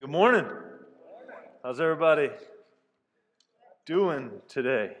morning. How's everybody doing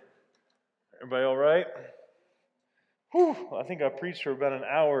today? Everybody all right? Whew, I think I preached for about an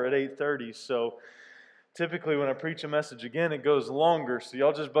hour at 8:30, so typically when I preach a message again, it goes longer, so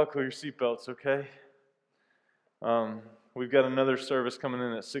y'all just buckle your seatbelts, okay? We've got another service coming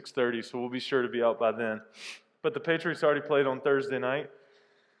in at 6:30, so we'll be sure to be out by then. But the Patriots already played on Thursday night.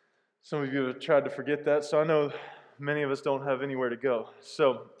 Some of you have tried to forget that, so I know many of us don't have anywhere to go.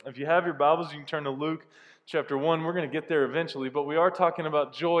 So if you have your Bibles, you can turn to Luke chapter 1. We're going to get there eventually, but we are talking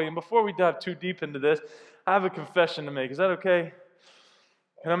about joy. And before we dive too deep into this, I have a confession to make. Is that okay?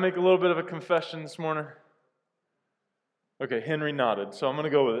 Can I make a little bit of a confession this morning? Okay, Henry nodded, so I'm going to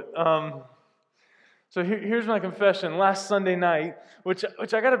go with it. So here's my confession. Last Sunday night, which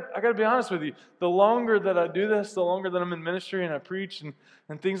I gotta be honest with you, the longer that I do this, the longer that I'm in ministry and I preach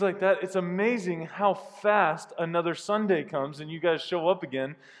and things like that, it's amazing how fast another Sunday comes and you guys show up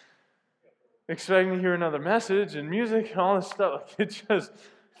again expecting to hear another message and music and all this stuff. It just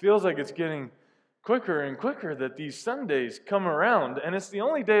feels like it's getting quicker and quicker that these Sundays come around, and it's the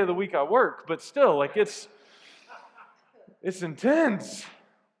only day of the week I work, but still, like it's intense.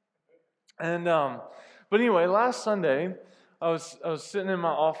 And but anyway, last Sunday, I was sitting in my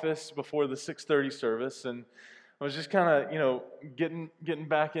office before the 6:30 service, and I was just kind of getting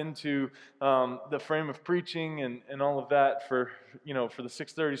back into the frame of preaching and all of that for the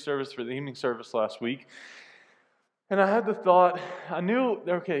 6:30 service, for the evening service last week. And I had the thought, I knew,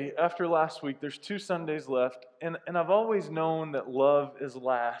 okay, after last week, there's 2 Sundays left, and I've always known that love is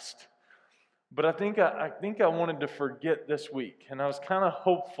last. But I think I wanted to forget this week, and I was kind of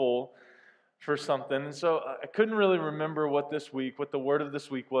hopeful for something, and so I couldn't really remember what the word of this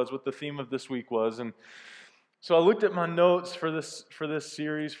week was, what the theme of this week was, and so I looked at my notes for this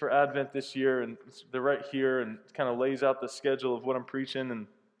series for Advent this year, and they're right here, and it kind of lays out the schedule of what I'm preaching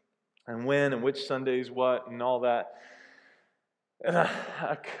and when and which Sundays what and all that. And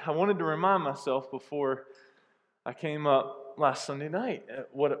I wanted to remind myself before I came up last Sunday night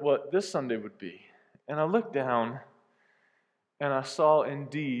what this Sunday would be, and I looked down and I saw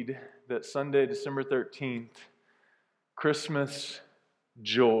indeed that Sunday, December 13th, Christmas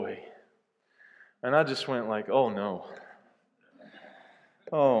joy. And I just went like, oh no.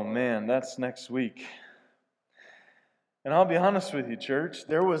 Oh man, that's next week. And I'll be honest with you, church,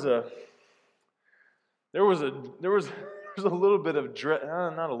 there was a little bit of dread,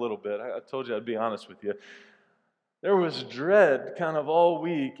 not a little bit, I told you I'd be honest with you. There was dread kind of all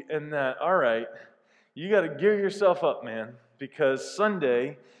week in that, all right, you got to gear yourself up, man, because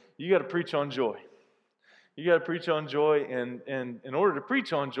Sunday, you got to preach on joy. You got to preach on joy, and in order to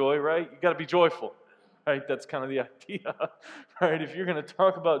preach on joy, right, you got to be joyful, right? That's kind of the idea, right? If you're going to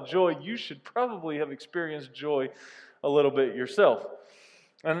talk about joy, you should probably have experienced joy a little bit yourself.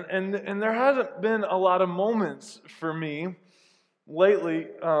 And there hasn't been a lot of moments for me lately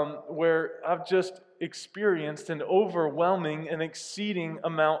where I've just experienced an overwhelming and exceeding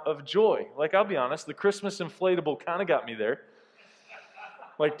amount of joy. Like, I'll be honest, the Christmas inflatable kind of got me there.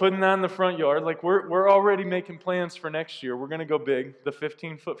 Like putting that in the front yard. Like we're already making plans for next year. We're going to go big, the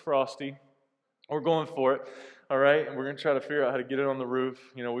 15-foot Frosty. We're going for it, all right? And we're going to try to figure out how to get it on the roof.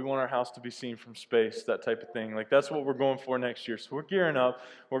 We want our house to be seen from space, that type of thing. Like that's what we're going for next year. So we're gearing up.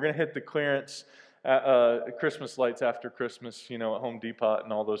 We're going to hit the clearance Christmas lights after Christmas, at Home Depot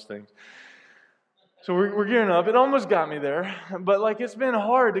and all those things. So we're gearing up. It almost got me there, but like it's been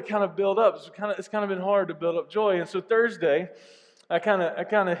hard to kind of build up. It's kind of been hard to build up joy. And so Thursday, I kind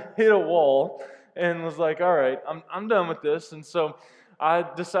of hit a wall and was like, all right, I'm done with this. And so I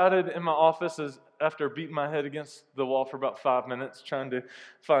decided in my office, after beating my head against the wall for about 5 minutes, trying to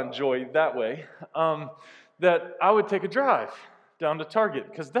find joy that way, that I would take a drive down to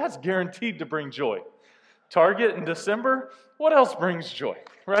Target, because that's guaranteed to bring joy. Target in December, what else brings joy,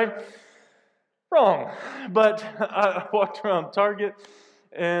 right? Wrong. But I walked around Target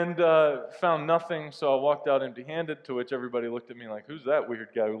and found nothing, so I walked out empty-handed, to which everybody looked at me like, who's that weird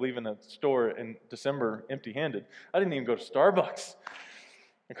guy leaving a store in December empty-handed? I didn't even go to Starbucks.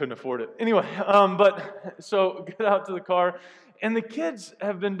 I couldn't afford it. Anyway, but so get out to the car, and the kids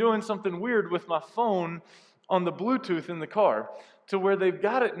have been doing something weird with my phone on the Bluetooth in the car, to where they've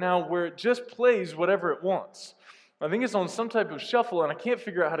got it now where it just plays whatever it wants. I think it's on some type of shuffle, and I can't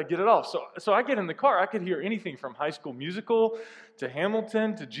figure out how to get it off. So I get in the car, I could hear anything from High School Musical to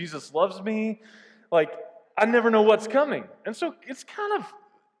Hamilton to Jesus Loves Me. Like, I never know what's coming. And so it's kind of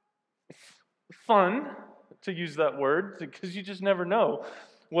fun to use that word, because you just never know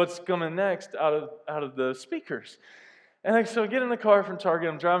what's coming next out of the speakers. And so I get in the car from Target,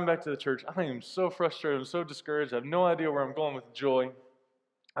 I'm driving back to the church. I am so frustrated, I'm so discouraged, I have no idea where I'm going with joy.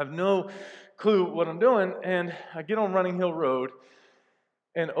 I have no clue what I'm doing, and I get on Running Hill Road,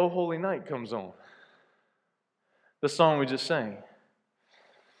 and Oh Holy Night comes on. The song we just sang.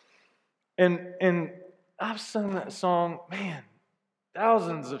 And I've sung that song, man,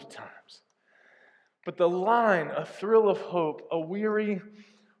 thousands of times. But the line, a thrill of hope, a weary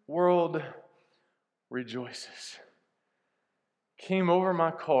world rejoices, came over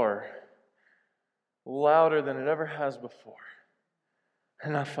my car louder than it ever has before.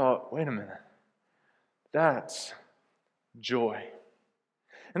 And I thought, wait a minute, that's joy.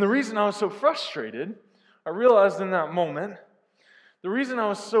 And the reason I was so frustrated, I realized in that moment, the reason I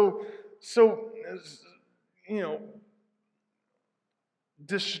was so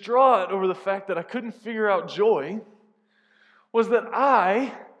distraught over the fact that I couldn't figure out joy was that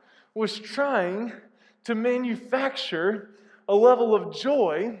I was trying to manufacture a level of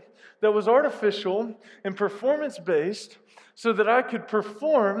joy that was artificial and performance-based so that I could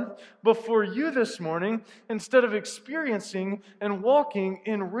perform before you this morning instead of experiencing and walking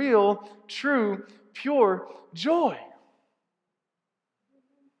in real, true, pure joy.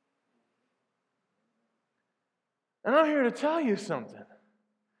 And I'm here to tell you something.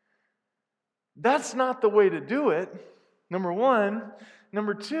 That's not the way to do it, number one.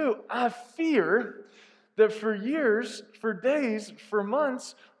 Number two, I fear that for years, for days, for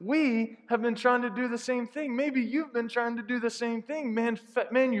months, we have been trying to do the same thing. Maybe you've been trying to do the same thing,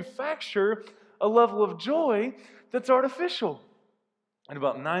 manufacture a level of joy that's artificial. At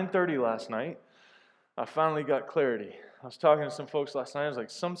about 9:30 last night, I finally got clarity. I was talking to some folks last night. I was like,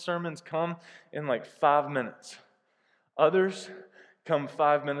 some sermons come in like 5 minutes. Others come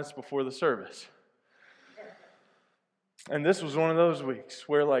 5 minutes before the service. And this was one of those weeks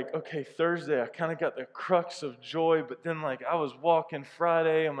where like, okay, Thursday, I kind of got the crux of joy, but then like I was walking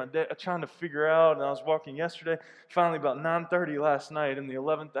Friday on my day, trying to figure out, and I was walking yesterday. Finally, about 9:30 last night in the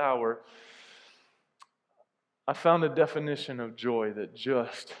 11th hour, I found a definition of joy that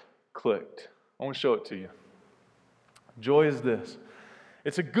just clicked. I want to show it to you. Joy is this.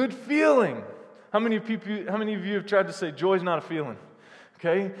 It's a good feeling. How many of you have tried to say joy is not a feeling?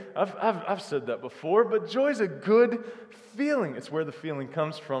 Okay, I've said that before, but joy is a good feeling. It's where the feeling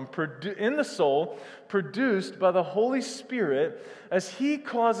comes from, in the soul, produced by the Holy Spirit as He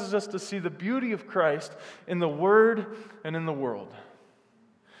causes us to see the beauty of Christ in the Word and in the world.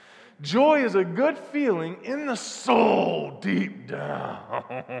 Joy is a good feeling in the soul, deep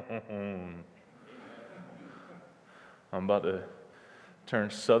down. I'm about to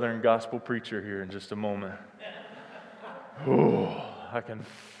turn Southern gospel preacher here in just a moment. Oh, I can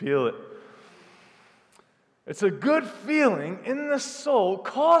feel it. It's a good feeling in the soul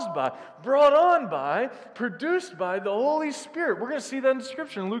caused by, brought on by, produced by the Holy Spirit. We're going to see that in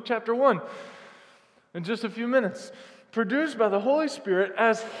Scripture in Luke chapter 1 in just a few minutes. Produced by the Holy Spirit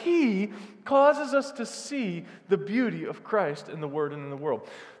as He causes us to see the beauty of Christ in the Word and in the world.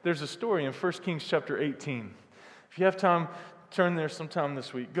 There's a story in 1 Kings chapter 18. If you have time, turn there sometime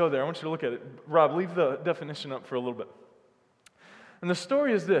this week. Go there. I want you to look at it. Rob, leave the definition up for a little bit. And the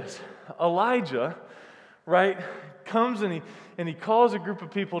story is this. Elijah, right, comes and he calls a group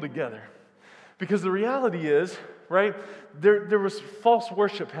of people together. Because the reality is, right, there was false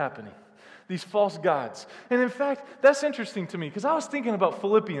worship happening. These false gods. And in fact, that's interesting to me because I was thinking about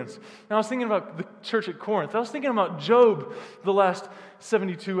Philippians. And I was thinking about the church at Corinth. I was thinking about Job the last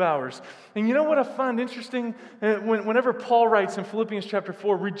 72 hours. And you know what I find interesting? Whenever Paul writes in Philippians chapter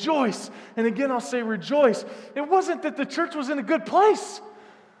 4, rejoice. And again, I'll say rejoice. It wasn't that the church was in a good place.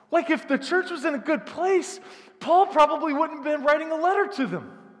 Like if the church was in a good place, Paul probably wouldn't have been writing a letter to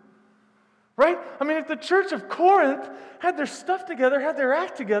them. Right? I mean, if the church of Corinth had their stuff together, had their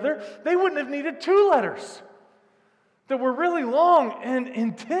act together, they wouldn't have needed 2 letters that were really long and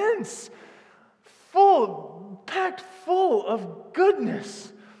intense, packed full of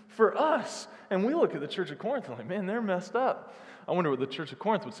goodness for us. And we look at the church of Corinth and like, man, they're messed up. I wonder what the church of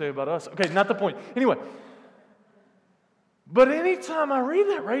Corinth would say about us. Okay, not the point. Anyway. But anytime I read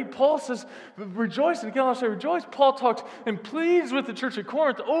that, right, Paul says, rejoice, and again I'll say rejoice. Paul talks and pleads with the church of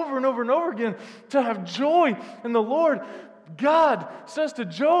Corinth over and over and over again to have joy in the Lord. God says to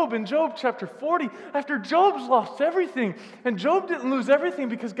Job in Job chapter 40, after Job's lost everything, and Job didn't lose everything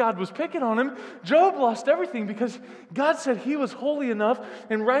because God was picking on him, Job lost everything because God said he was holy enough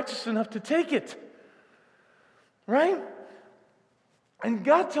and righteous enough to take it. Right? And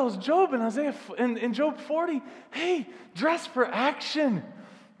God tells Job in Job 40, hey, dress for action,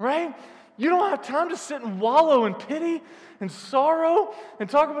 right? You don't have time to sit and wallow in pity and sorrow and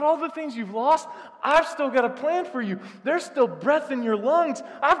talk about all the things you've lost. I've still got a plan for you. There's still breath in your lungs.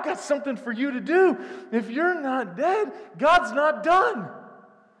 I've got something for you to do. If you're not dead, God's not done.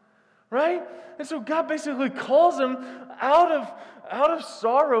 right? And so God basically calls him out of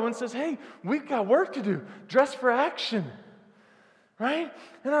sorrow and says, hey, we've got work to do. Dress for action, right?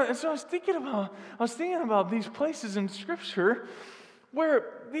 And so I was thinking about these places in Scripture where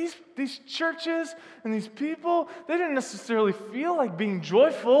these churches and these people, they didn't necessarily feel like being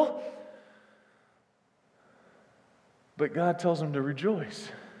joyful, but God tells them to rejoice.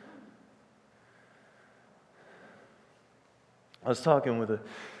 I was talking with a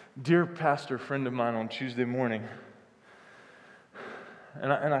dear pastor friend of mine on Tuesday morning,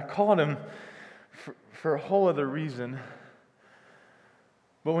 and I called him for a whole other reason.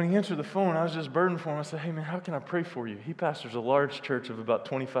 But when he answered the phone, I was just burdened for him. I said, hey man, how can I pray for you? He pastors a large church of about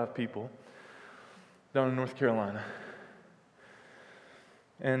 25 people down in North Carolina.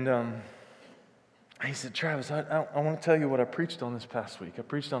 And he said, Travis, I want to tell you what I preached on this past week. I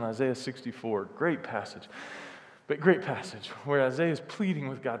preached on Isaiah 64, great passage where Isaiah is pleading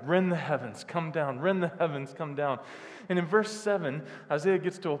with God, rend the heavens, come down, rend the heavens, come down. And in verse 7, Isaiah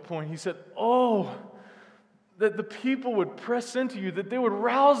gets to a point, he said, oh, that the people would press into you, that they would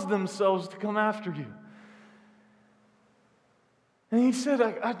rouse themselves to come after you. And he said,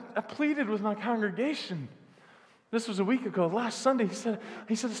 I pleaded with my congregation. This was a week ago, last Sunday. He said,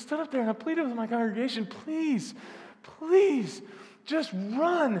 I stood up there and I pleaded with my congregation, please, just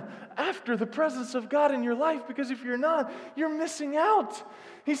run after the presence of God in your life, because if you're not, you're missing out.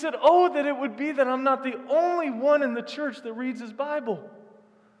 He said, oh, that it would be that I'm not the only one in the church that reads his Bible,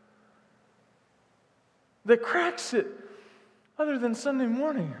 that cracks it, other than Sunday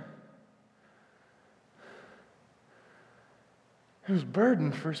morning. He was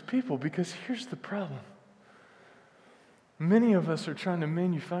burdened for his people, because here's the problem. Many of us are trying to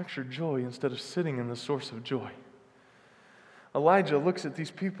manufacture joy instead of sitting in the source of joy. Elijah looks at these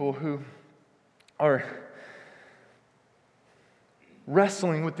people who are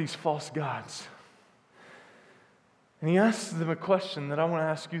wrestling with these false gods. And he asks them a question that I want to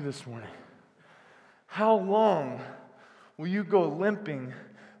ask you this morning. How long will you go limping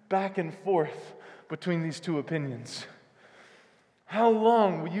back and forth between these two opinions? How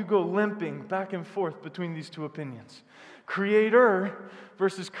long will you go limping back and forth between these two opinions? Creator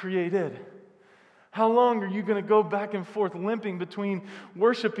versus created. How long are you going to go back and forth limping between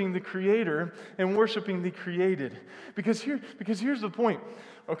worshiping the Creator and worshiping the created? Because here's the point,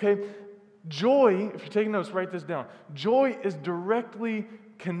 okay? Joy, if you're taking notes, write this down. Joy is directly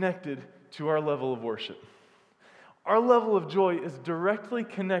connected to our level of worship. Our level of joy is directly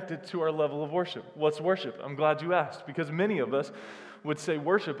connected to our level of worship. What's worship? I'm glad you asked, because many of us would say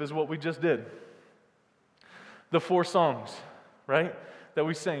worship is what we just did. The 4 songs, right? That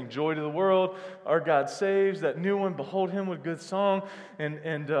we sang, Joy to the World, Our God Saves, that new one, Behold Him with Good Song,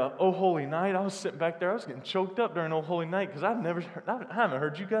 and Oh Holy Night. I was sitting back there, I was getting choked up during Oh Holy Night, because I haven't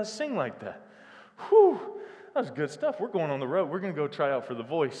heard you guys sing like that. Whew, that was good stuff. We're going on the road. We're going to go try out for The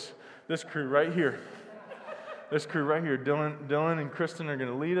Voice. This crew right here. Dylan and Kristen are going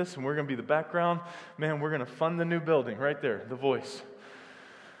to lead us, and we're going to be the background. Man, we're going to fund the new building right there, The Voice.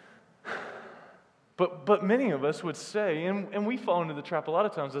 But many of us would say, and we fall into the trap a lot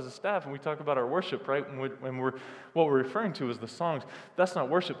of times as a staff, and we talk about our worship, right? When what we're referring to is the songs. That's not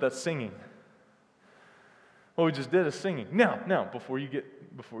worship, that's singing. What we just did is singing. Now, before you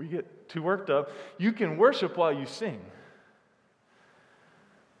get too worked up, you can worship while you sing,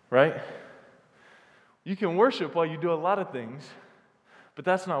 right? You can worship while you do a lot of things, but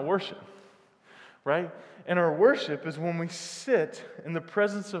that's not worship, right? And our worship is when we sit in the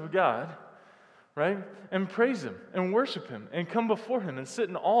presence of God, right? And praise Him and worship Him and come before Him and sit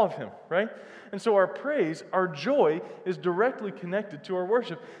in awe of Him, right? And so our praise, our joy is directly connected to our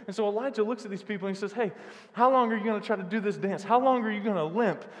worship. And so Elijah looks at these people and he says, hey, how long are you going to try to do this dance? How long are you going to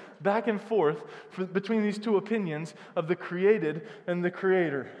limp back and forth between these two opinions of the created and the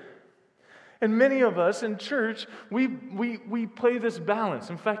Creator? And many of us in church, we play this balance.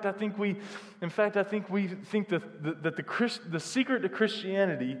 In fact, I think we think that the secret to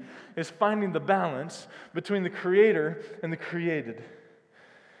Christianity is finding the balance between the Creator and the created.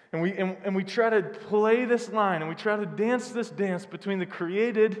 And we try to play this line, and we try to dance this dance between the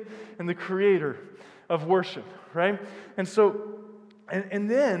created and the Creator of worship, right? And so And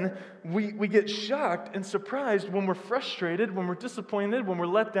then we get shocked and surprised when we're frustrated, when we're disappointed, when we're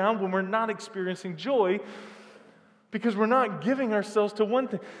let down, when we're not experiencing joy, because we're not giving ourselves to one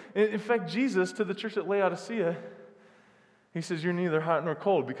thing. In fact, Jesus, to the church at Laodicea, He says, you're neither hot nor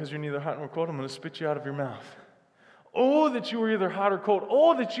cold. Because you're neither hot nor cold, I'm going to spit you out of your mouth. Oh, that you were either hot or cold.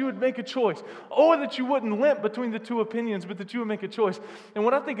 Oh, that you would make a choice. Oh, that you wouldn't limp between the two opinions, but that you would make a choice. And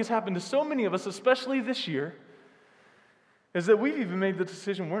what I think has happened to so many of us, especially this year, is that we've even made the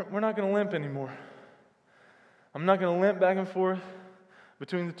decision, we're not going to limp anymore. I'm not going to limp back and forth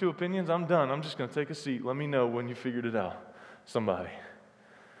between the two opinions. I'm done. I'm just going to take a seat. Let me know when you figured it out, somebody.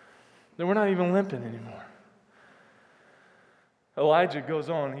 Then we're not even limping anymore. Elijah goes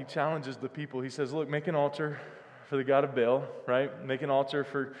on. He challenges the people. He says, look, make an altar for the God of Baal, right? Make an altar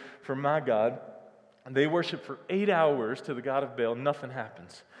for my God. And they worship for 8 hours to the God of Baal. Nothing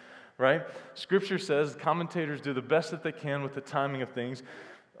happens, right? Scripture says, commentators do the best that they can with the timing of things.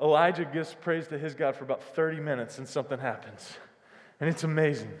 Elijah gives praise to his God for about 30 minutes and something happens. And it's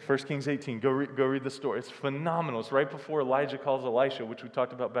amazing. 1 Kings 18, go read the story. It's phenomenal. It's right before Elijah calls Elisha, which we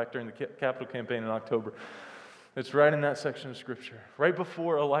talked about back during the capital campaign in October. It's right in that section of Scripture. Right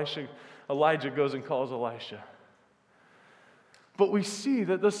before Elijah goes and calls Elisha. But we see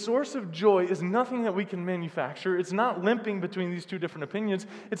that the source of joy is nothing that we can manufacture. It's not limping between these two different opinions.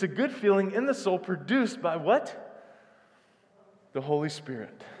 It's a good feeling in the soul produced by what? The Holy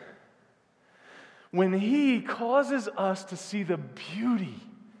Spirit. When He causes us to see the beauty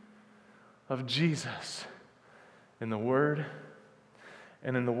of Jesus in the Word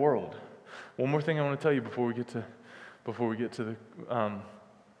and in the world. One more thing I want to tell you before we get to the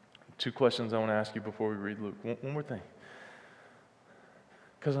two questions I want to ask you before we read Luke. One more thing.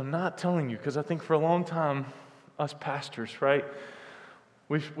 Because I'm not telling you, because I think for a long time, us pastors, right?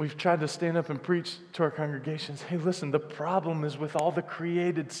 We've tried to stand up and preach to our congregations, hey, listen, the problem is with all the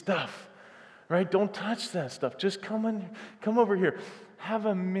created stuff, right? Don't touch that stuff. Just come over here. Have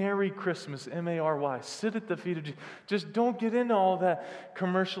a Merry Christmas, M-A-R-Y. Sit at the feet of Jesus. Just don't get into all that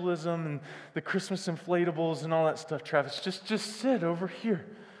commercialism and the Christmas inflatables and all that stuff, Travis. Just sit over here,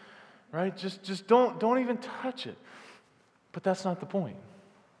 right? Just don't even touch it. But that's not the point.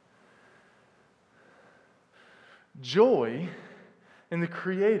 Joy in the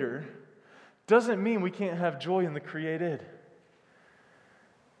Creator doesn't mean we can't have joy in the created.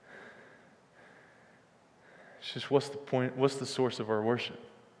 It's just what's the point? What's the source of our worship?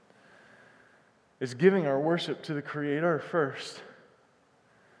 It's giving our worship to the Creator first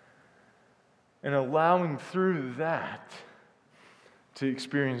and allowing through that to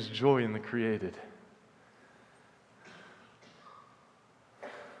experience joy in the created.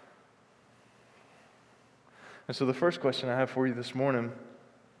 And so the first question I have for you this morning,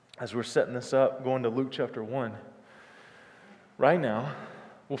 as we're setting this up, going to Luke chapter 1, right now,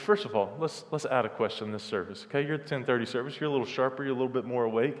 well, first of all, let's add a question this service. Okay, you're at the 10:30 service. You're a little sharper. You're a little bit more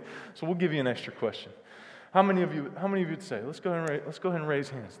awake. So we'll give you an extra question. How many of you would say? Let's go ahead and raise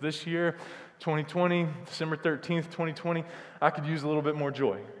hands. This year, 2020, December 13th, 2020, I could use a little bit more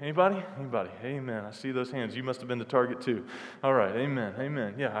joy. Anybody? Anybody? Amen. I see those hands. You must have been to Target too. All right. Amen.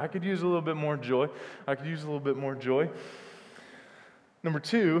 Amen. Yeah, I could use a little bit more joy. Number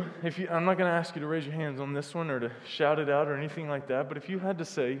two, I'm not going to ask you to raise your hands on this one or to shout it out or anything like that, but if you had to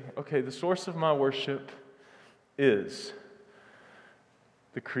say, okay, the source of my worship is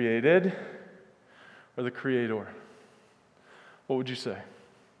the created or the Creator, what would you say?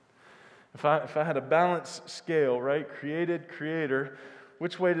 If I had a balanced scale, right, created, Creator,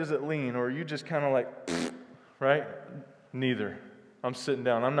 which way does it lean? Or are you just kind of like, right? Neither. I'm sitting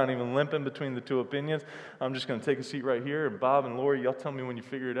down. I'm not even limping between the two opinions. I'm just going to take a seat right here. And Bob and Lori, y'all tell me when you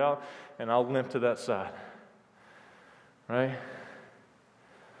figure it out, and I'll limp to that side. Right?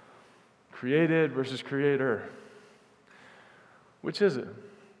 Created versus Creator. Which is it?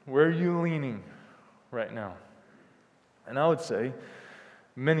 Where are you leaning right now? And I would say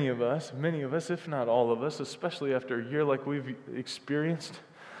many of us, if not all of us, especially after a year like we've experienced,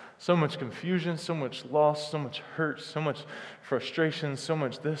 so much confusion, so much loss, so much hurt, so much frustration, so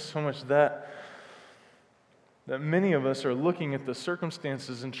much this, so much that many of us are looking at the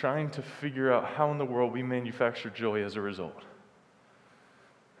circumstances and trying to figure out how in the world we manufacture joy as a result.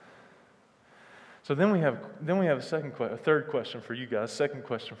 So then we have a third question for you guys, second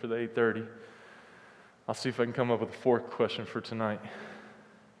question for the 8:30. I'll see if I can come up with a fourth question for tonight.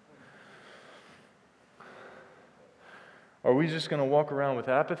 Are we just going to walk around with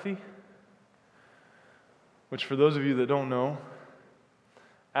apathy? Which, for those of you that don't know,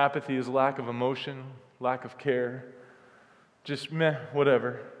 apathy is lack of emotion, lack of care, just meh,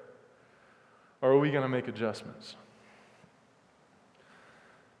 whatever. Or are we going to make adjustments?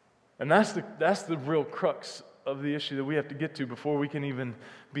 And that's the real crux of the issue that we have to get to before we can even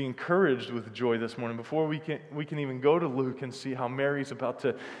be encouraged with joy this morning, before we can even go to Luke and see how Mary's about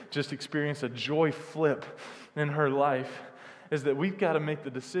to just experience a joy flip in her life, is that we've got to make the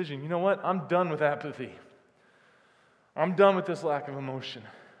decision, you know what, I'm done with apathy. I'm done with this lack of emotion.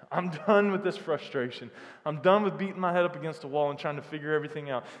 I'm done with this frustration. I'm done with beating my head up against a wall and trying to figure everything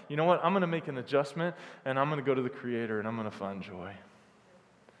out. You know what? I'm going to make an adjustment, and I'm going to go to the Creator, and I'm going to find joy.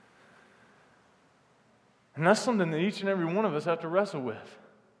 And that's something that each and every one of us have to wrestle with.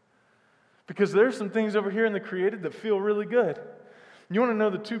 Because there's some things over here in the created that feel really good. You want to know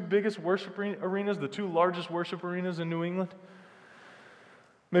the two biggest worship arenas, the two largest worship arenas in New England?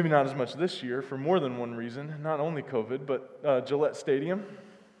 Maybe not as much this year for more than one reason, not only COVID, but Gillette Stadium,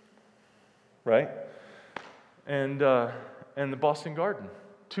 right? And the Boston Garden,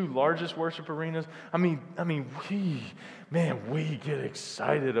 two largest worship arenas. I mean, we get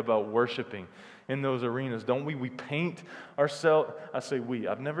excited about worshiping in those arenas, don't we? We paint ourselves. I say we.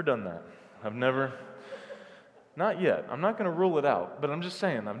 I've never done that. Not yet. I'm not going to rule it out, but I'm just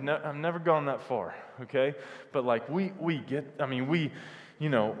saying I've never gone that far. Okay, but like we get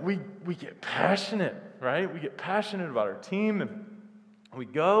passionate, right? We get passionate about our team, and we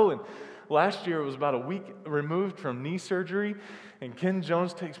go. And last year it was about a week removed from knee surgery, and Ken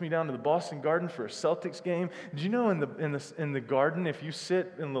Jones takes me down to the Boston Garden for a Celtics game. Did you know in the garden, if you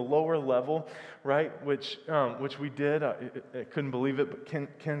sit in the lower level, right, which we did, I couldn't believe it, but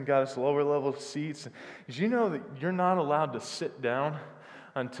Ken got us lower level seats. Did you know that you're not allowed to sit down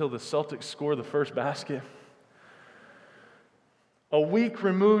until the Celtics score the first basket? A week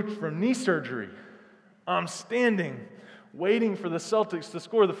removed from knee surgery, I'm standing, waiting for the Celtics to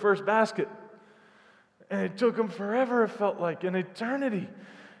score the first basket. And it took them forever, it felt like, an eternity.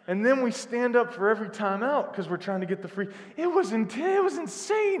 And then we stand up for every timeout because we're trying to get the free. It was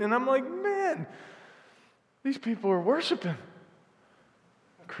insane. And I'm like, man, these people are worshiping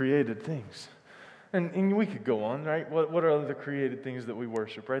created things. And we could go on, right? What are other created things that we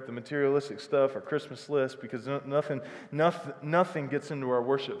worship, right? The materialistic stuff, our Christmas list, because nothing gets into our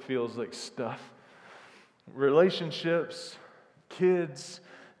worship feels like stuff. Relationships, kids,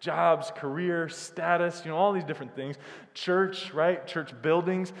 jobs, career, status, all these different things. Church, right? Church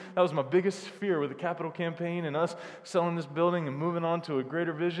buildings. That was my biggest fear with the capital campaign and us selling this building and moving on to a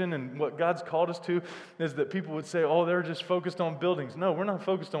greater vision. And what God's called us to is that people would say, oh, they're just focused on buildings. No, we're not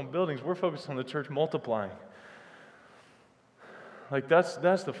focused on buildings. We're focused on the church multiplying. Like that's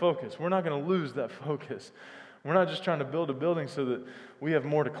the focus. We're not going to lose that focus. We're not just trying to build a building so that we have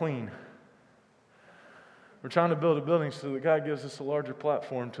more to clean. We're trying to build a building so that God gives us a larger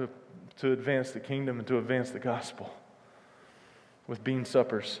platform to advance the kingdom and to advance the gospel with bean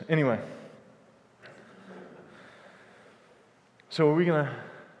suppers. Anyway, so are we going to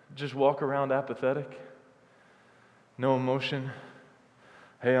just walk around apathetic? No emotion?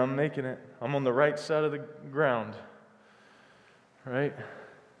 Hey, I'm making it. I'm on the right side of the ground. Right?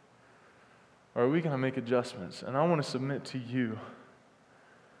 Or are we going to make adjustments? And I want to submit to you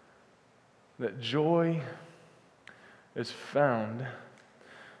that joy is found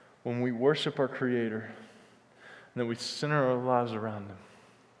when we worship our Creator and that we center our lives around Him.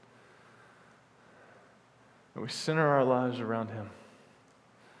 That we center our lives around Him.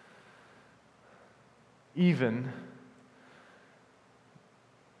 Even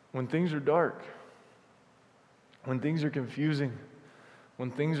when things are dark, when things are confusing,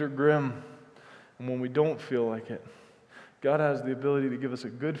 when things are grim, and when we don't feel like it, God has the ability to give us a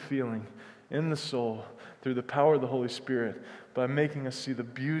good feeling in the soul through the power of the Holy Spirit by making us see the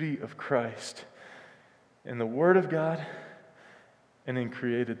beauty of Christ in the Word of God and in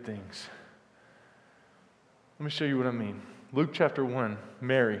created things. Let me show you what I mean. Luke chapter 1,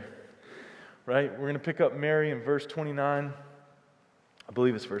 Mary, right? We're going to pick up Mary in verse 29. I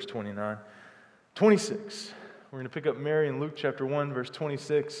believe it's verse 29. 26. We're going to pick up Mary in Luke chapter 1, verse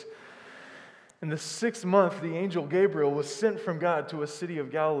 26. In the 6th month, the angel Gabriel was sent from God to a city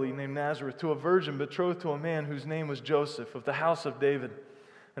of Galilee named Nazareth to a virgin betrothed to a man whose name was Joseph of the house of David.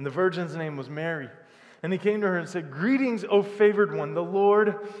 And the virgin's name was Mary. And he came to her and said, "Greetings, O favored one, the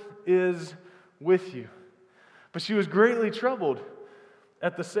Lord is with you." But she was greatly troubled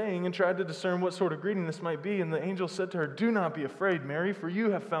at the saying and tried to discern what sort of greeting this might be. And the angel said to her, "Do not be afraid, Mary, for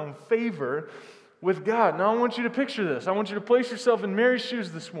you have found favor with God." Now I want you to picture this. I want you to place yourself in Mary's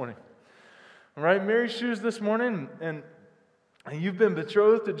shoes this morning. All right, Mary's shoes this morning, and you've been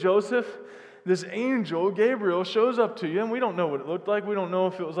betrothed to Joseph. This angel, Gabriel, shows up to you, and we don't know what it looked like. We don't know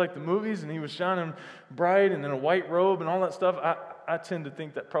if it was like the movies, and he was shining bright and in a white robe and all that stuff. I tend to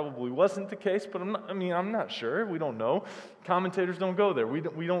think that probably wasn't the case, but I'm not sure. We don't know. Commentators don't go there. We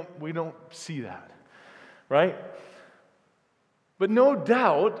don't see that, right? But no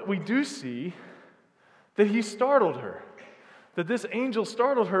doubt, we do see that he startled her. that this angel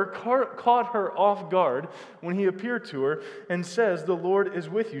startled her, caught her off guard when he appeared to her and says, "The Lord is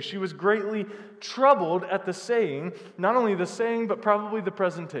with you." She was greatly troubled at the saying, not only the saying, but probably the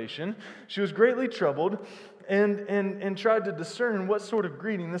presentation. She was greatly troubled and tried to discern what sort of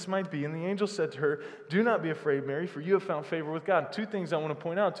greeting this might be. And the angel said to her, "Do not be afraid, Mary, for you have found favor with God." Two things I want to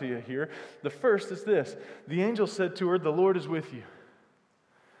point out to you here. The first is this. The angel said to her, "The Lord is with you."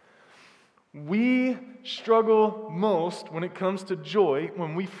 We struggle most when it comes to joy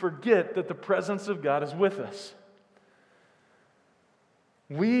when we forget that the presence of God is with us.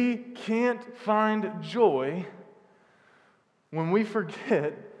 We can't find joy when we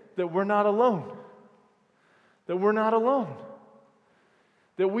forget that we're not alone. That we're not alone.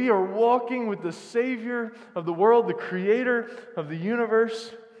 That we are walking with the Savior of the world, the Creator of the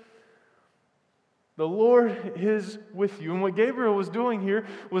universe. The Lord is with you. And what Gabriel was doing here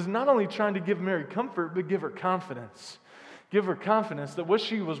was not only trying to give Mary comfort, but give her confidence. Give her confidence that what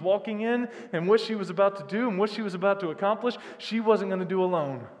she was walking in and what she was about to do and what she was about to accomplish, she wasn't going to do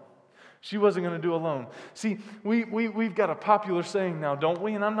alone. She wasn't going to do alone. See, we've got a popular saying now, don't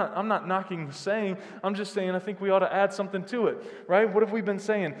we? And I'm not knocking the saying. I'm just saying I think we ought to add something to it, right? What have we been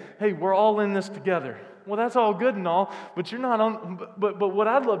saying? Hey, we're all in this together. Well, that's all good and all, but you're not on. But what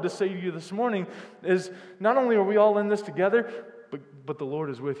I'd love to say to you this morning is not only are we all in this together, but the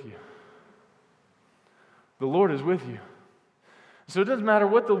Lord is with you. The Lord is with you. So it doesn't matter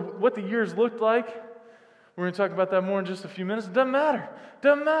what the years looked like. We're going to talk about that more in just a few minutes. It doesn't matter.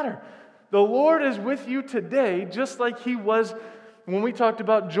 Doesn't matter. The Lord is with you today, just like He was when we talked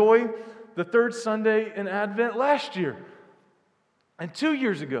about joy the third Sunday in Advent last year, and 2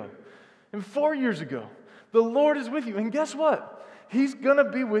 years ago, and 4 years ago. The Lord is with you. And guess what? He's going to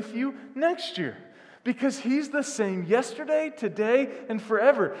be with you next year, because He's the same yesterday, today, and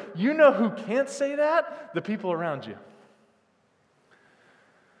forever. You know who can't say that? The people around you.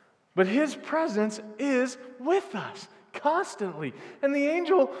 But His presence is with us constantly. And the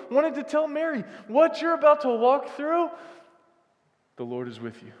angel wanted to tell Mary, what you're about to walk through, the Lord is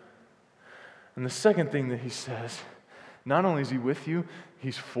with you. And the second thing that He says, not only is He with you,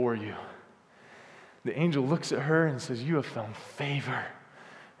 He's for you. The angel looks at her and says, "You have found favor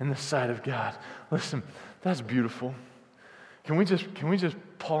in the sight of God." Listen, that's beautiful. Can we just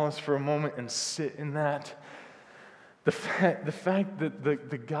pause for a moment and sit in that? The fact that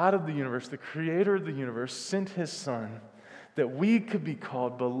the God of the universe, the Creator of the universe, sent His Son that we could be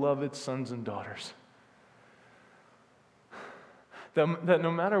called beloved sons and daughters. That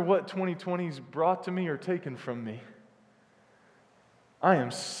no matter what 2020's brought to me or taken from me, I am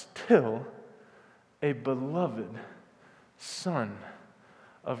still a beloved son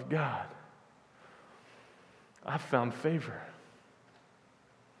of God. I found favor.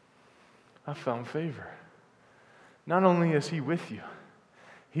 I found favor. Not only is He with you,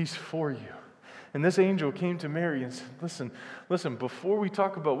 He's for you. And this angel came to Mary and said, listen, before we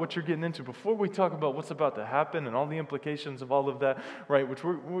talk about what you're getting into, before we talk about what's about to happen and all the implications of all of that, right,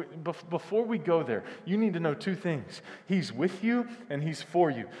 before we go there, you need to know two things. He's with you and He's for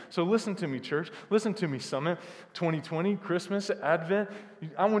you. So listen to me, church. Listen to me, Summit, 2020, Christmas, Advent.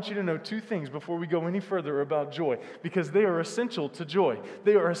 I want you to know two things before we go any further about joy, because they are essential to joy.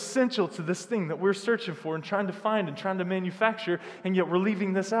 They are essential to this thing that we're searching for and trying to find and trying to manufacture, and yet we're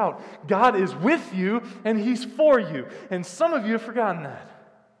leaving this out. God is with you and He's for you. And some of you have forgotten that.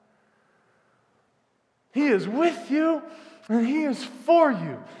 He is with you and He is for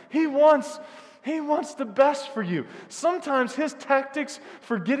you. He wants the best for you. Sometimes His tactics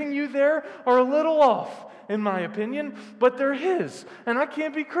for getting you there are a little off, in my opinion, but they're His. And I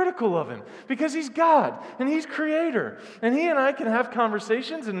can't be critical of Him, because He's God and He's Creator. And He and I can have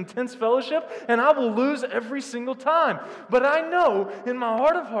conversations and intense fellowship, and I will lose every single time. But I know in my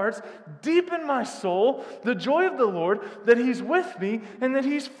heart of hearts, deep in my soul, the joy of the Lord, that He's with me and that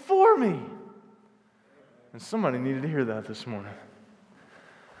He's for me. And somebody needed to hear that this morning.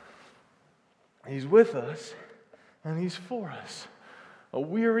 He's with us and He's for us. A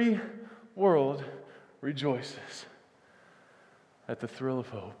weary world rejoices at the thrill of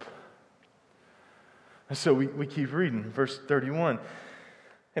hope. And so we keep reading, verse 31.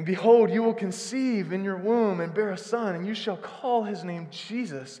 "And behold, you will conceive in your womb and bear a son, and you shall call his name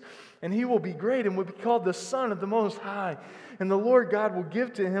Jesus. And he will be great and will be called the Son of the Most High. And the Lord God will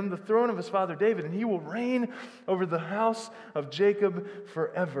give to him the throne of his father David, and he will reign over the house of Jacob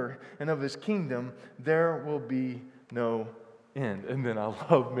forever. And of his kingdom there will be no end." And then I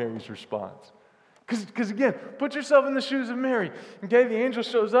love Mary's response. Because again, put yourself in the shoes of Mary. Okay, the angel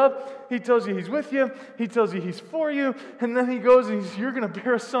shows up. He tells you he's with you. He tells you he's for you. And then he goes and you're going to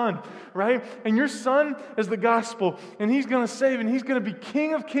bear a son, right? And your son is the gospel. And he's going to save. And he's going to be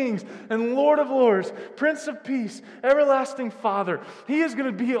King of kings and Lord of lords, Prince of peace, everlasting Father. He's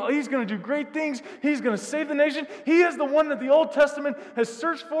going to do great things. He's going to save the nation. He is the one that the Old Testament has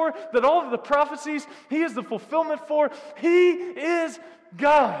searched for, that all of the prophecies, he is the fulfillment for. He is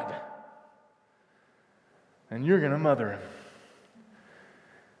God. And you're going to mother him.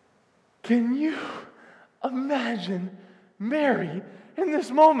 Can you imagine Mary in this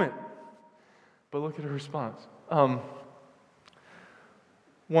moment? But look at her response.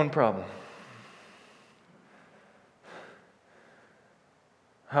 One problem.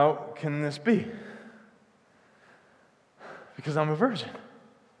 How can this be? Because I'm a virgin.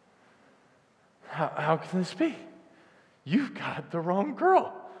 How can this be? You've got the wrong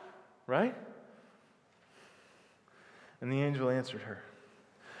girl, right? And the angel answered her,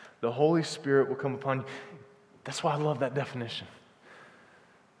 the Holy Spirit will come upon you. That's why I love that definition.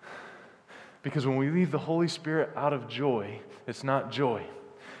 Because when we leave the Holy Spirit out of joy, it's not joy.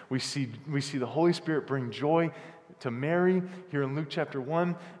 We see the Holy Spirit bring joy to Mary here in Luke chapter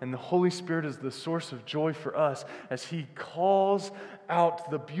 1, and the Holy Spirit is the source of joy for us as He calls out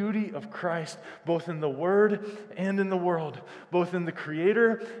the beauty of Christ both in the Word and in the world, both in the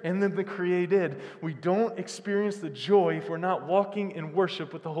Creator and in the created. We don't experience the joy if we're not walking in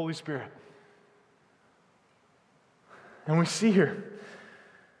worship with the Holy Spirit. And we see here,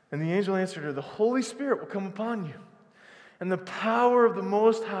 and the angel answered her, the Holy Spirit will come upon you, and the power of the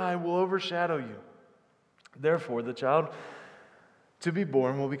Most High will overshadow you. Therefore, the child to be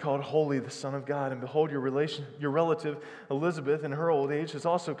born will be called Holy, the Son of God. And behold, your relative Elizabeth, in her old age, has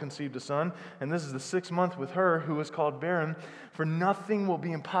also conceived a son. And this is the 6th month with her, who is called barren. For nothing will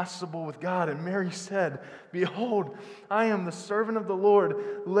be impossible with God. And Mary said, behold, I am the servant of the Lord.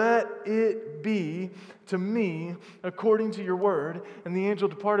 Let it be to me according to your word. And the angel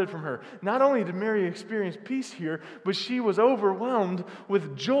departed from her. Not only did Mary experience peace here, but she was overwhelmed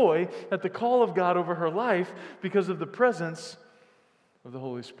with joy at the call of God over her life because of the presence of the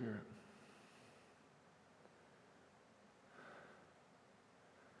Holy Spirit.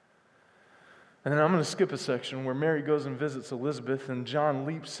 And then I'm going to skip a section where Mary goes and visits Elizabeth, and John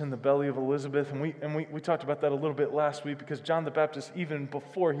leaps in the belly of Elizabeth. And we talked about that a little bit last week, because John the Baptist, even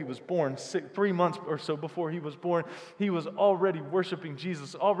before he was born, 3 months or so before he was born, he was already worshiping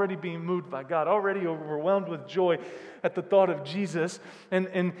Jesus, already being moved by God, already overwhelmed with joy at the thought of Jesus.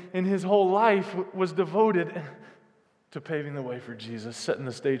 And his whole life was devoted to paving the way for Jesus, setting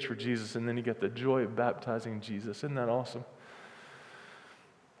the stage for Jesus, and then you get the joy of baptizing Jesus. Isn't that awesome?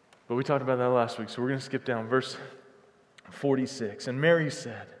 But we talked about that last week, so we're going to skip down. Verse 46. And Mary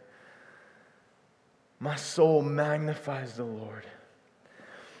said, my soul magnifies the Lord.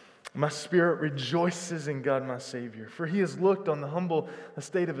 My spirit rejoices in God my Savior, for He has looked on the humble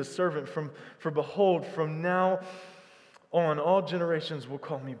estate of His servant. For behold, from now on all generations will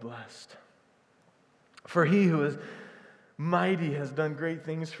call me blessed. For He who is mighty has done great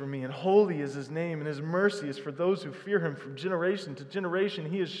things for me, and holy is His name, and His mercy is for those who fear Him from generation to generation.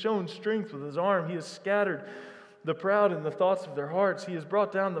 He has shown strength with His arm. He has scattered the proud in the thoughts of their hearts. He has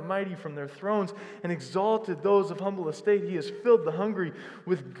brought down the mighty from their thrones and exalted those of humble estate. He has filled the hungry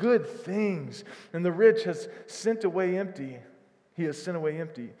with good things, and the rich has sent away empty. He has sent away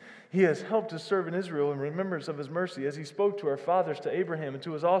empty. He has helped His servant Israel in remembrance of His mercy, as He spoke to our fathers, to Abraham, and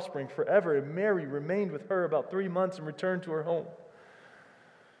to his offspring forever. And Mary remained with her about 3 months and returned to her home.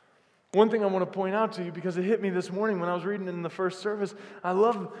 One thing I want to point out to you, because it hit me this morning when I was reading it in the first service, I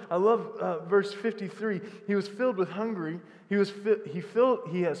love verse 53. He was filled with hungry. He has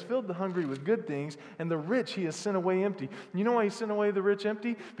filled the hungry with good things, and the rich He has sent away empty. You know why He sent away the rich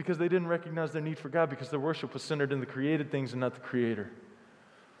empty? Because they didn't recognize their need for God, because their worship was centered in the created things and not the Creator.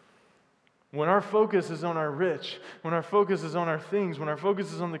 When our focus is on our rich, when our focus is on our things, when our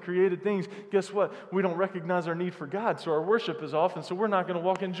focus is on the created things, guess what? We don't recognize our need for God, so our worship is off, and so we're not going to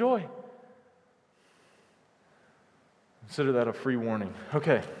walk in joy. Consider that a free warning.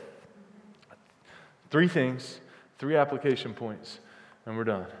 Okay. 3 things, 3 application points, and we're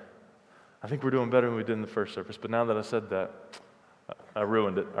done. I think we're doing better than we did in the first service, but now that I said that, I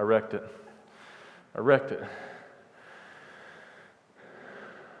ruined it. I wrecked it.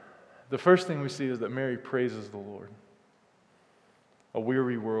 The first thing we see is that Mary praises the Lord. A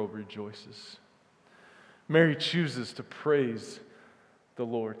weary world rejoices. Mary chooses to praise the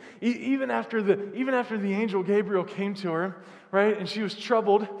Lord. Even after the angel Gabriel came to her, right, and she was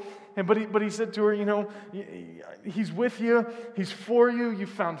troubled, but he said to her, he's with you, he's for you, you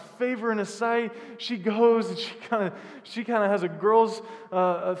found favor in his sight. She goes and she kind of has a girl's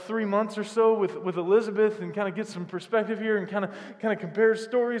 3 months or so with Elizabeth, and kind of gets some perspective here, and kind of compares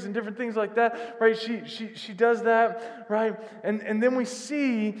stories and different things like that, right? She does that, right? And then we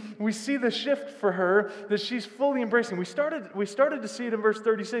see the shift for her that she's fully embracing. We started to see it in verse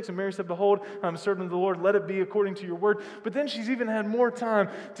 36, and Mary said, "Behold, I'm a servant of the Lord, let it be according to your word." But then she's even had more time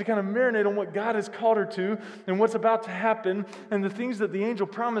to kind of marinate on what God has called her to and what's about to happen and the things that the angel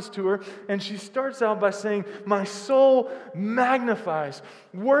promised to her. And she starts out by saying, "My soul magnifies,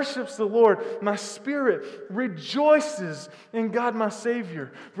 worships the Lord. My spirit rejoices in God my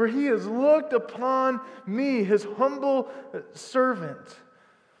Savior, for he has looked upon me, his humble servant.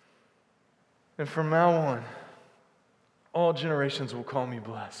 And from now on, all generations will call me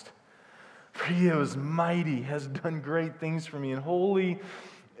blessed. For he is mighty, has done great things for me, and holy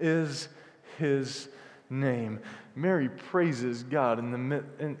is his name." Mary praises God in the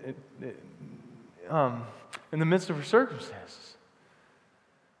midst of her circumstances.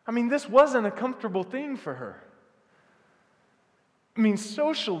 I mean, this wasn't a comfortable thing for her. I mean,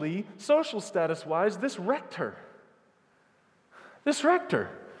 social status-wise, this wrecked her.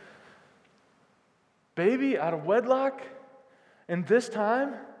 Baby out of wedlock, and this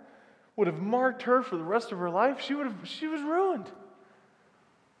time would have marked her for the rest of her life. She was ruined.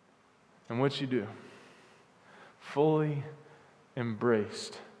 And what'd she do? Fully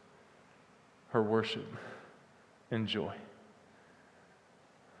embraced her worship and joy.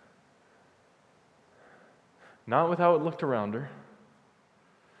 Not with how it looked around her,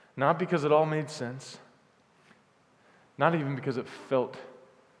 not because it all made sense, not even because it felt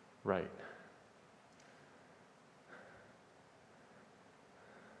right.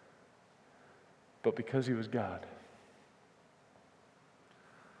 But because he was God.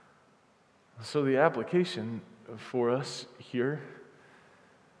 So the application for us here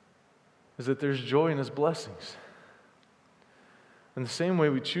is that there's joy in his blessings. In the same way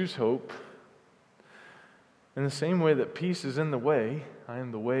we choose hope, in the same way that peace is in the way, I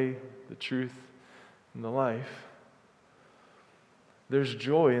am the way, the truth, and the life, there's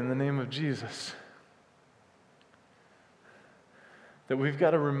joy in the name of Jesus. That we've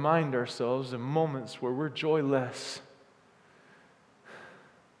got to remind ourselves in moments where we're joyless,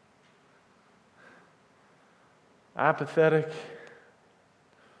 apathetic,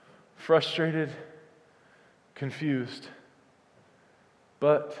 frustrated, confused,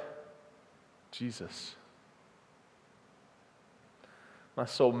 but Jesus. My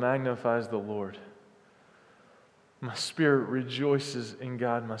soul magnifies the Lord. My spirit rejoices in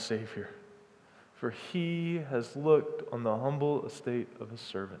God, my Savior. For he has looked on the humble estate of his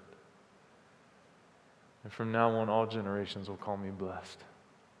servant. And from now on, all generations will call me blessed.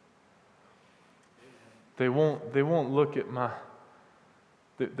 They won't look at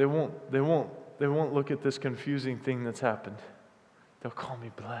they won't look at this confusing thing that's happened. They'll call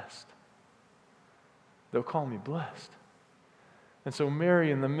me blessed. They'll call me blessed. And so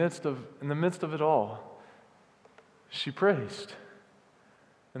Mary, in the midst of it all, she praised.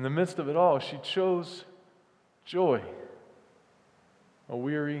 In the midst of it all, she chose joy. A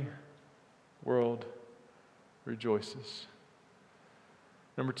weary world rejoices.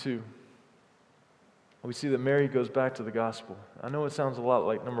 Number 2, we see that Mary goes back to the gospel. I know it sounds a lot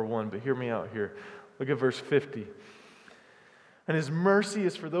like number 1, but hear me out here. Look at verse 50. And his mercy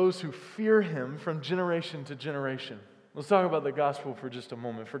is for those who fear him from generation to generation. Let's talk about the gospel for just a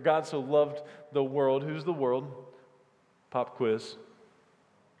moment. For God so loved the world. Who's the world? Pop quiz.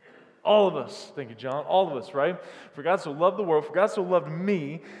 All of us. Thank you, John. All of us, right? For God so loved the world, for God so loved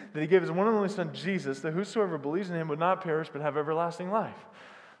me, that he gave his one and only Son, Jesus, that whosoever believes in him would not perish but have everlasting life.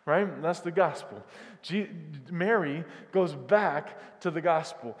 Right? That's the gospel. Mary goes back to the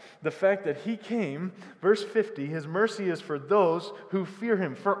gospel. The fact that he came, verse 50, his mercy is for those who fear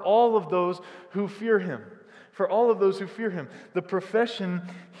him, for all of those who fear him. For all of those who fear him. The profession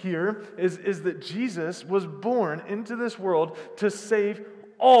here is that Jesus was born into this world to save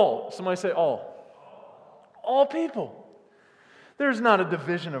all. Somebody say all. All people. There's not a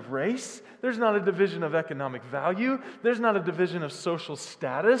division of race. There's not a division of economic value. There's not a division of social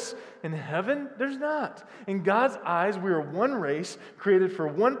status in heaven. There's not. In God's eyes, we are one race created for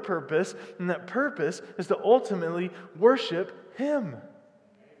one purpose, and that purpose is to ultimately worship him.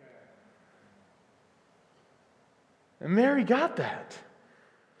 And Mary got that.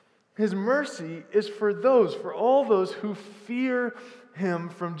 His mercy is for all those who fear him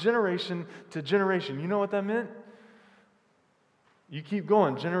from generation to generation. You know what that meant? You keep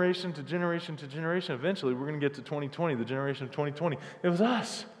going, generation to generation to generation. Eventually, we're going to get to 2020, the generation of 2020. It was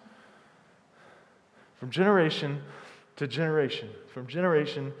us. From generation to generation. From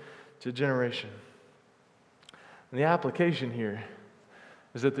generation to generation. And the application here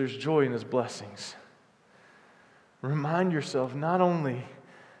is that there's joy in His blessings. Remind yourself not only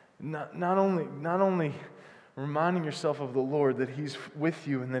reminding yourself of the Lord, that He's with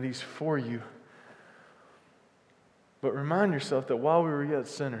you and that He's for you, but remind yourself that while we were yet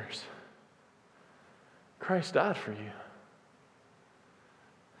sinners, Christ died for you.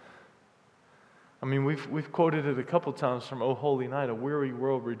 I mean, we've quoted it a couple times from O Holy Night, a weary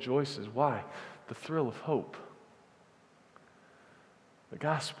world rejoices. Why? The thrill of hope. The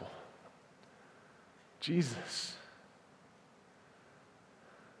gospel. Jesus.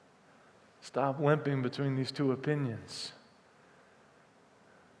 Stop limping between these two opinions.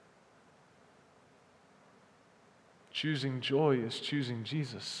 Choosing joy is choosing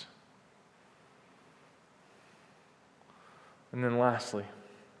Jesus. And then lastly,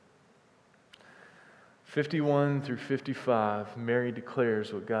 51 through 55, Mary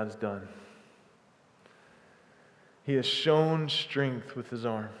declares what God's done. He has shown strength with His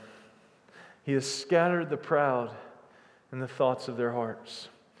arm. He has scattered the proud in the thoughts of their hearts.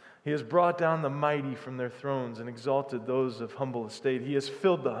 He has brought down the mighty from their thrones and exalted those of humble estate. He has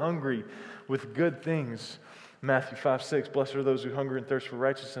filled the hungry with good things. Matthew 5:6, blessed are those who hunger and thirst for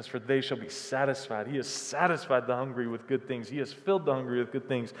righteousness, for they shall be satisfied. He has satisfied the hungry with good things. He has filled the hungry with good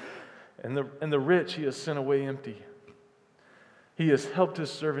things. And the rich He has sent away empty. He has helped His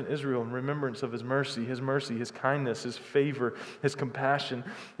servant Israel in remembrance of His mercy, His kindness, His favor, His compassion.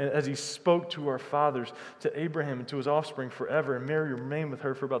 And as He spoke to our fathers, to Abraham and to his offspring forever. And Mary remained with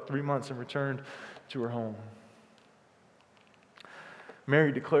her for about 3 months and returned to her home.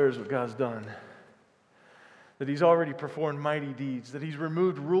 Mary declares what God's done. That He's already performed mighty deeds, that He's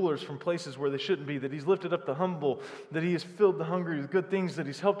removed rulers from places where they shouldn't be, that He's lifted up the humble, that He has filled the hungry with good things, that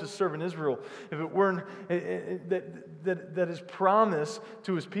He's helped His servant Israel. If it weren't that His promise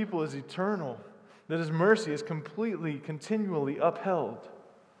to His people is eternal, that His mercy is completely, continually upheld.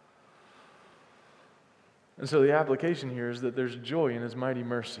 And so the application here is that there's joy in His mighty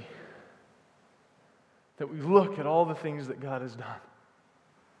mercy. That we look at all the things that God has done.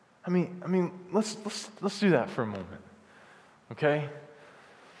 I mean, let's do that for a moment, okay?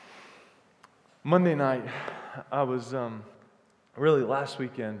 Monday night, I was really last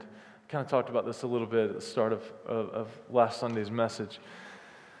weekend. Kind of talked about this a little bit at the start of last Sunday's message.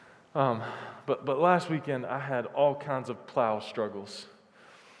 But last weekend, I had all kinds of plow struggles.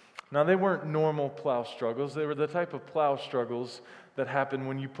 Now, they weren't normal plow struggles. They were the type of plow struggles that happen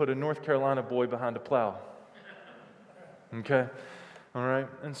when you put a North Carolina boy behind a plow. Okay? All right?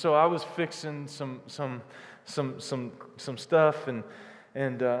 And so I was fixing some stuff, and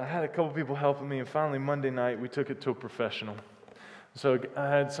I had a couple people helping me, and finally Monday night, we took it to a professional. So I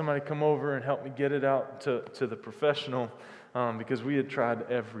had somebody come over and help me get it out to the professional, because we had tried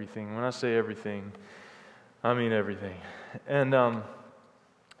everything. When I say everything, I mean everything. And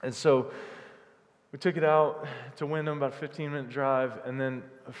so we took it out to Wyndham, about a 15-minute drive, and then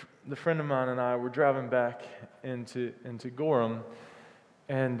the friend of mine and I were driving back into Gorham,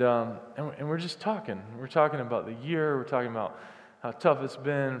 and we're just talking. We're talking about the year. We're talking about how tough it's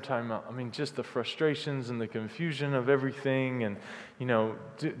been. We're talking about, just the frustrations and the confusion of everything, and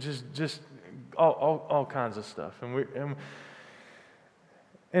just all kinds of stuff.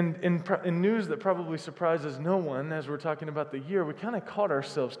 And in news that probably surprises no one, as we're talking about the year, we kind of caught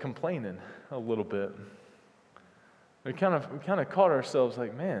ourselves complaining a little bit. We kind of caught ourselves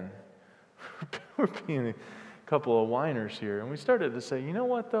like, man, we're being a couple of whiners here. And we started to say, you know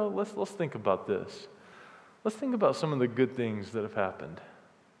what though? Let's think about this. Let's think about some of the good things that have happened.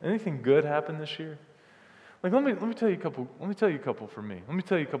 Anything good happened this year? Like let me tell you a couple. Let me tell you a couple for me. Let me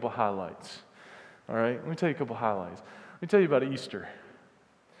tell you a couple highlights. All right. Let me tell you a couple highlights. Let me tell you about Easter.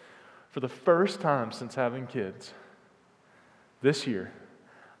 For the first time since having kids, this year,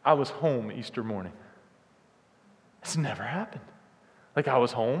 I was home Easter morning. It's never happened. Like I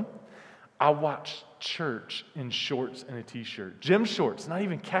was home. I watched church in shorts and a t-shirt. Gym shorts, not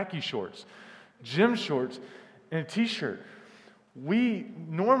even khaki shorts. Gym shorts and a t-shirt. We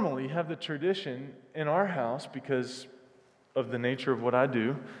normally have the tradition in our house, because of the nature of what I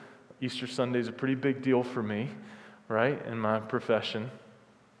do. Easter Sunday is a pretty big deal for me, right, in my profession.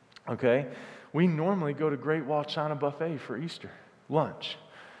 Okay? We normally go to Great Wall China Buffet for Easter lunch.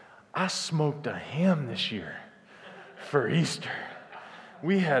 I smoked a ham this year for Easter.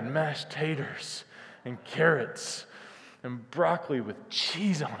 We had mashed taters and carrots and broccoli with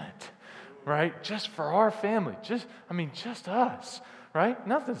cheese on it, right? Just for our family. Just us, right?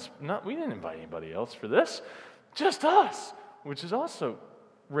 We didn't invite anybody else for this. Just us, which is also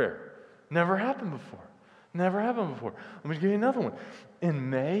rare. Never happened before. Never happened before. Let me give you another one. In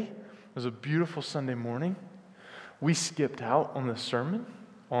May, it was a beautiful Sunday morning. We skipped out on the sermon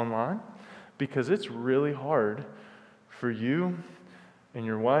online because it's really hard for you and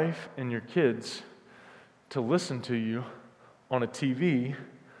your wife and your kids to listen to you on a TV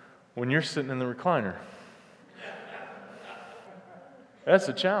when you're sitting in the recliner. That's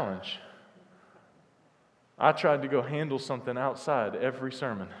a challenge. I tried to go handle something outside every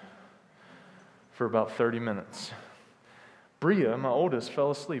sermon for about 30 minutes. Bria, my oldest,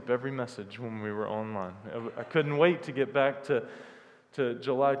 fell asleep every message when we were online. I couldn't wait to get back to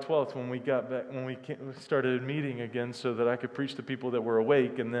July 12th when we started meeting again so that I could preach to people that were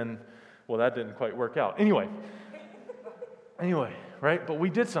awake, and then, well, that didn't quite work out. Anyway, right? But we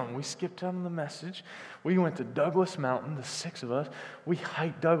did something. We skipped out on the message. We went to Douglas Mountain, the 6 of us. We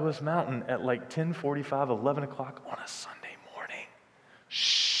hiked Douglas Mountain at like 10:45, 11 o'clock on a Sunday morning.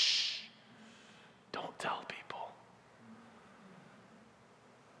 Shh. Don't tell people.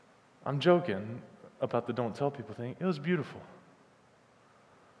 I'm joking about the don't tell people thing. It was beautiful.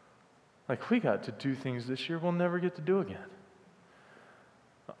 Like, we got to do things this year we'll never get to do again.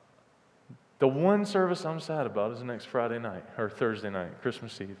 The one service I'm sad about is next Friday night, or Thursday night,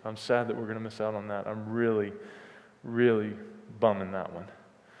 Christmas Eve. I'm sad that we're going to miss out on that. I'm really, really bumming that one.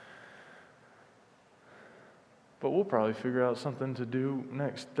 But we'll probably figure out something to do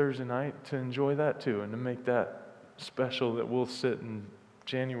next Thursday night to enjoy that too, and to make that special, that we'll sit in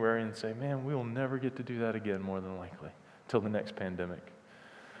January and say, man, we will never get to do that again, more than likely, till the next pandemic.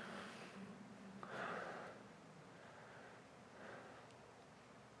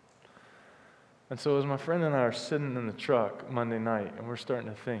 And so as my friend and I are sitting in the truck Monday night, and we're starting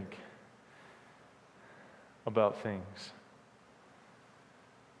to think about things,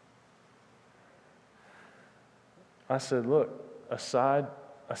 I said, look, aside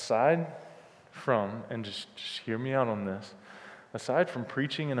from, and just hear me out on this, aside from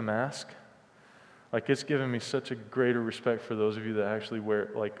preaching in a mask, like, it's given me such a greater respect for those of you that actually wear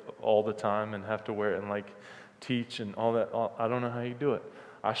it like all the time and have to wear it and like teach and all that. I don't know how you do it.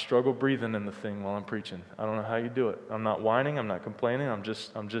 I struggle breathing in the thing while I'm preaching. I don't know how you do it. I'm not whining. I'm not complaining. I'm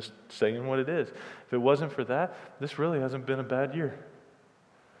just saying what it is. If it wasn't for that, this really hasn't been a bad year.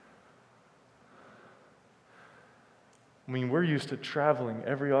 I mean, we're used to traveling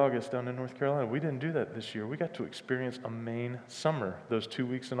every August down to North Carolina. We didn't do that this year. We got to experience a Maine summer, those 2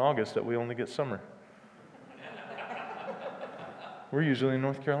 weeks in August that we only get summer. We're usually in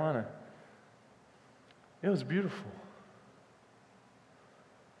North Carolina. It was beautiful.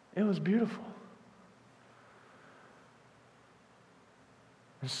 It was beautiful.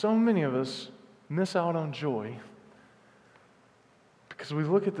 And so many of us miss out on joy because we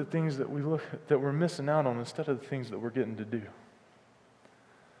look at the things that we're missing out on instead of the things that we're getting to do.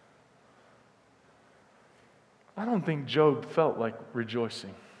 I don't think Job felt like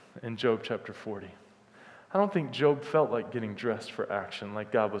rejoicing in Job chapter 40. I don't think Job felt like getting dressed for action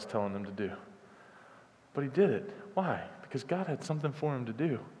like God was telling him to do. But he did it. Why? Because God had something for him to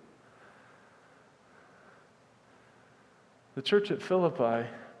do. The church at Philippi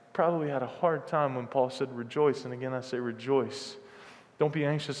probably had a hard time when Paul said rejoice. And again, I say rejoice. Don't be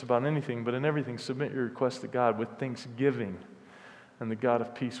anxious about anything, but in everything submit your requests to God with thanksgiving. And the God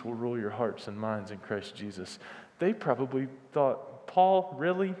of peace will rule your hearts and minds in Christ Jesus. They probably thought, Paul,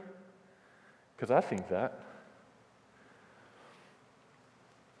 really? Because I think that.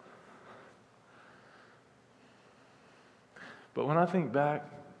 But when I think back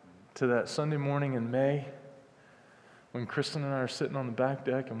to that Sunday morning in May, when Kristen and I are sitting on the back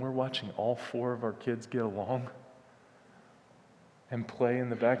deck and we're watching all 4 of our kids get along and play in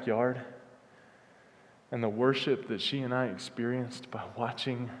the backyard, and the worship that she and I experienced by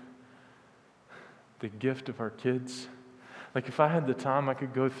watching the gift of our kids. Like, if I had the time, I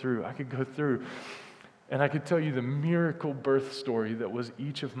could go through and I could tell you the miracle birth story that was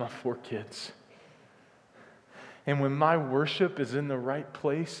each of my 4 kids. And when my worship is in the right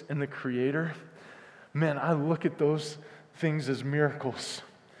place in the Creator, man, I look at those things as miracles.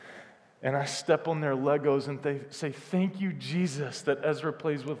 And I step on their Legos and they say, thank you, Jesus, that Ezra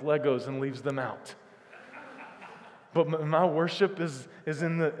plays with Legos and leaves them out. But my worship is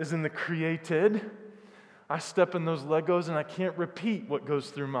in the created. I step in those Legos and I can't repeat what goes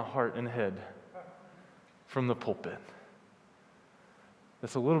through my heart and head from the pulpit.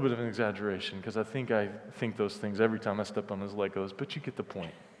 That's a little bit of an exaggeration because I think those things every time I step on those Legos, but you get the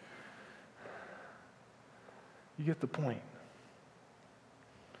point. You get the point.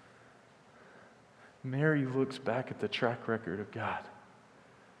 Mary looks back at the track record of God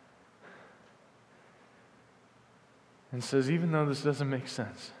and says, even though this doesn't make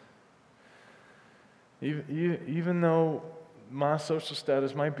sense, Even though my social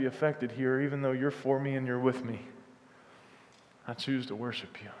status might be affected here, even though you're for me and you're with me, I choose to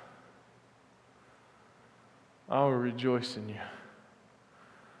worship you. I will rejoice in you.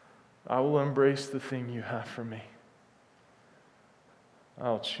 I will embrace the thing you have for me.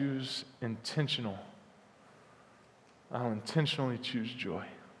 I'll choose intentional. I'll intentionally choose joy.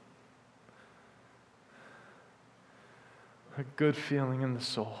 A good feeling in the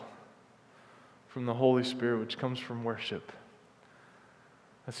soul from the Holy Spirit, which comes from worship,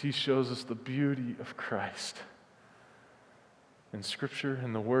 as He shows us the beauty of Christ in Scripture,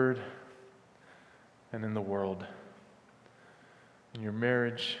 in the Word, and in the world. In your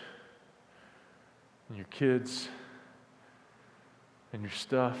marriage, in your kids, in your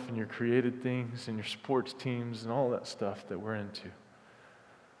stuff, in your created things, in your sports teams, and all that stuff that we're into.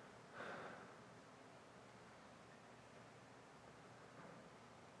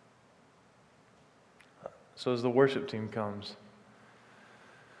 So as the worship team comes,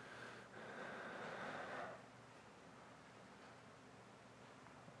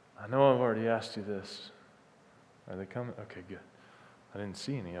 I know I've already asked you this. Are they coming? Okay, good. I didn't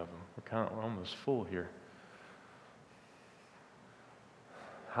see any of them. We're almost full here.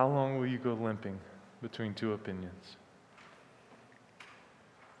 How long will you go limping between two opinions?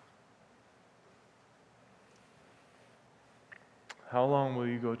 How long will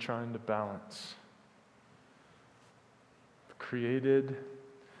you go trying to balance the created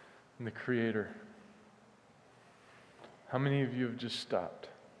and the Creator? How many of you have just stopped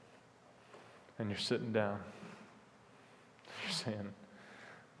and you're sitting down? You're saying,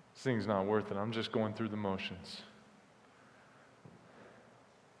 this thing's not worth it. I'm just going through the motions.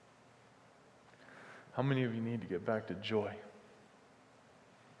 How many of you need to get back to joy?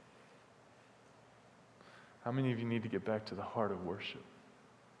 How many of you need to get back to the heart of worship?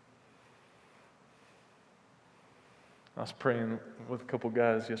 I was praying with a couple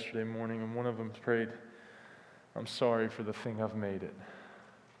guys yesterday morning, and one of them prayed, I'm sorry for the thing I've made it,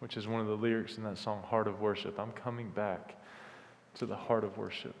 which is one of the lyrics in that song, Heart of Worship. I'm coming back to the heart of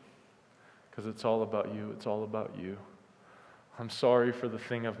worship because it's all about you. It's all about you. I'm sorry for the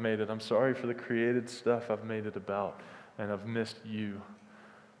thing I've made it. I'm sorry for the created stuff I've made it about, and I've missed you,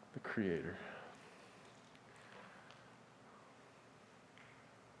 the Creator.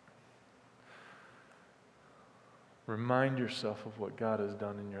 Remind yourself of what God has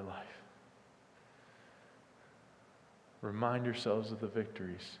done in your life. Remind yourselves of the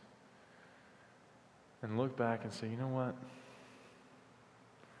victories. And look back and say, you know what?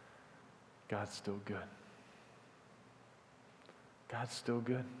 God's still good. God's still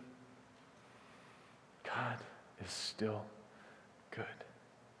good. God is still good.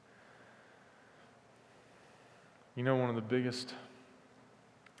 You know, one of the biggest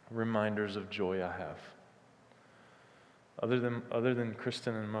reminders of joy I have, other than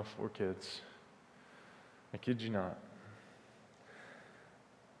Kristen and my 4 kids, I kid you not,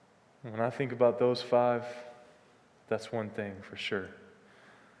 when I think about those 5, that's one thing for sure.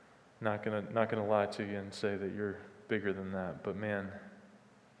 Not gonna lie to you and say that you're bigger than that, but man,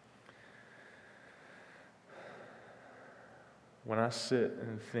 when I sit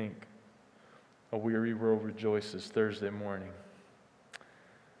and think A Weary World Rejoices Thursday morning,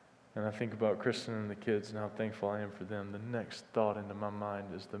 and I think about Kristen and the kids and how thankful I am for them, the next thought into my mind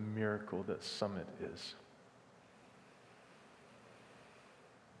is the miracle that Summit is.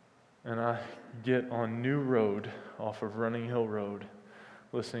 And I get on New Road off of Running Hill Road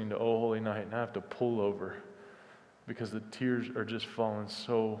listening to Oh Holy Night, and I have to pull over because the tears are just falling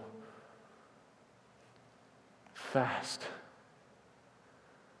so fast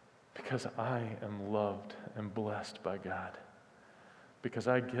because I am loved and blessed by God. Because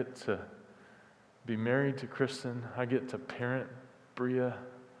I get to be married to Kristen, I get to parent Bria,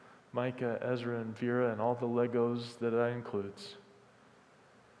 Micah, Ezra, and Vera, and all the Legos that includes.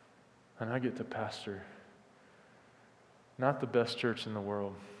 And I get to pastor not the best church in the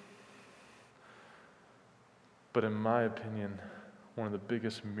world, but in my opinion, one of the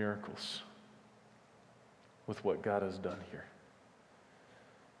biggest miracles with what God has done here.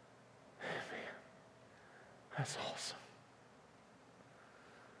 Man, that's awesome.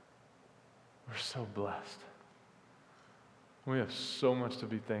 We're so blessed. We have so much to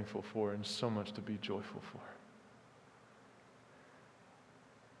be thankful for and so much to be joyful for.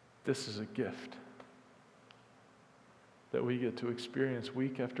 This is a gift that we get to experience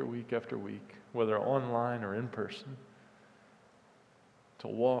week after week after week, whether online or in person, to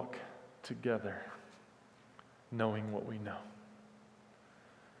walk together knowing what we know.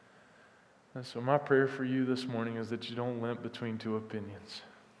 And so my prayer for you this morning is that you don't limp between two opinions,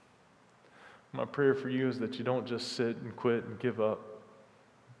 My prayer for you is that you don't just sit and quit and give up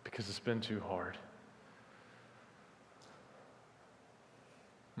because it's been too hard.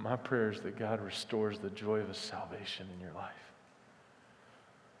 My prayer is that God restores the joy of His salvation in your life.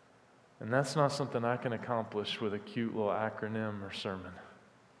 And that's not something I can accomplish with a cute little acronym or sermon.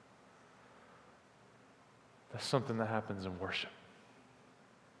 That's something that happens in worship.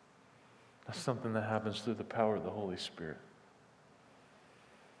 That's something that happens through the power of the Holy Spirit.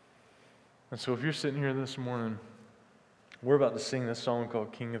 And so if you're sitting here this morning, we're about to sing this song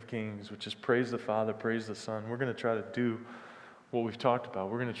called King of Kings, which is praise the Father, praise the Son. We're going to try to do what we've talked about.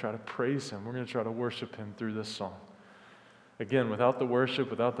 We're going to try to praise Him. We're going to try to worship Him through this song. Again, without the worship,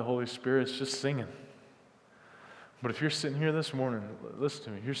 without the Holy Spirit, it's just singing. But if you're sitting here this morning, listen to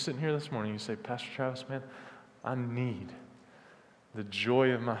me. If you're sitting here this morning, you say, Pastor Travis, man, I need the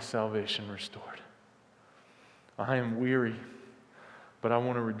joy of my salvation restored. I am weary, but I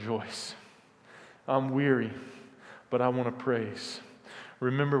want to rejoice. I'm weary, but I want to praise.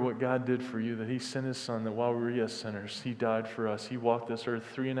 Remember what God did for you, that He sent His Son, that while we were yet sinners, He died for us. He walked this earth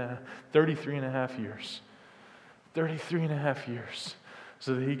 33 and a half years. 33 and a half years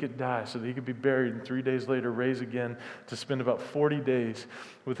so that He could die, so that He could be buried, and 3 days later raise again to spend about 40 days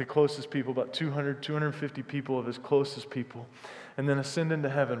with the closest people, about 250 people of His closest people, and then ascend into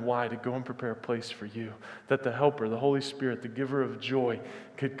heaven. Why? To go and prepare a place for you, that the Helper, the Holy Spirit, the giver of joy,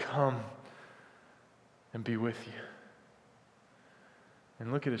 could come and be with you.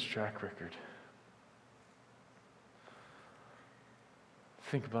 And look at His track record.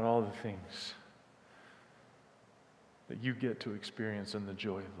 Think about all the things that you get to experience in the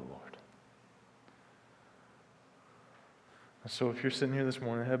joy of the Lord. So if you're sitting here this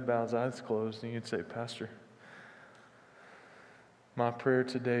morning, head bowed, eyes closed, and you'd say, Pastor, my prayer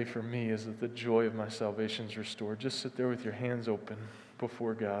today for me is that the joy of my salvation is restored. Just sit there with your hands open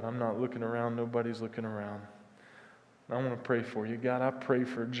before God. I'm not looking around. Nobody's looking around. I want to pray for you. God, I pray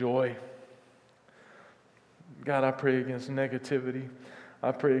for joy. God, I pray against negativity.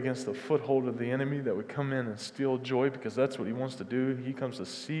 I pray against the foothold of the enemy that would come in and steal joy, because that's what he wants to do. He comes to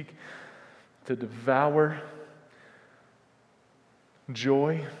seek, to devour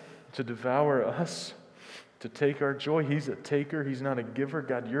joy, to devour us, to take our joy. He's a taker. He's not a giver.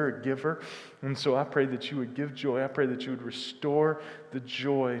 God, you're a giver. And so I pray that you would give joy. I pray that you would restore the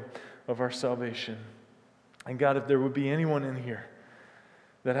joy of our salvation. And God, if there would be anyone in here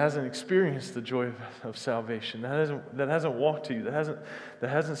that hasn't experienced the joy of salvation, that hasn't walked to you, that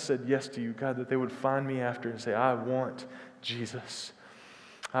hasn't said yes to you, God, that they would find me after and say, I want Jesus.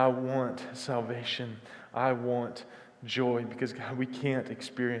 I want salvation. I want joy, because God, we can't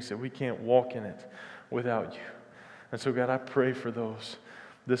experience it. We can't walk in it without you. And so God, I pray for those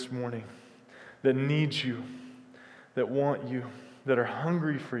this morning that need you, that want you, that are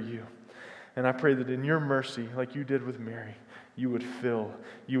hungry for you. And I pray that in your mercy, like you did with Mary, you would fill,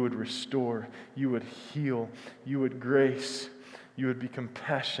 you would restore, you would heal, you would grace, you would be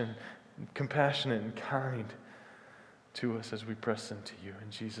compassionate and kind to us as we press into you. In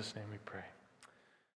Jesus' name we pray.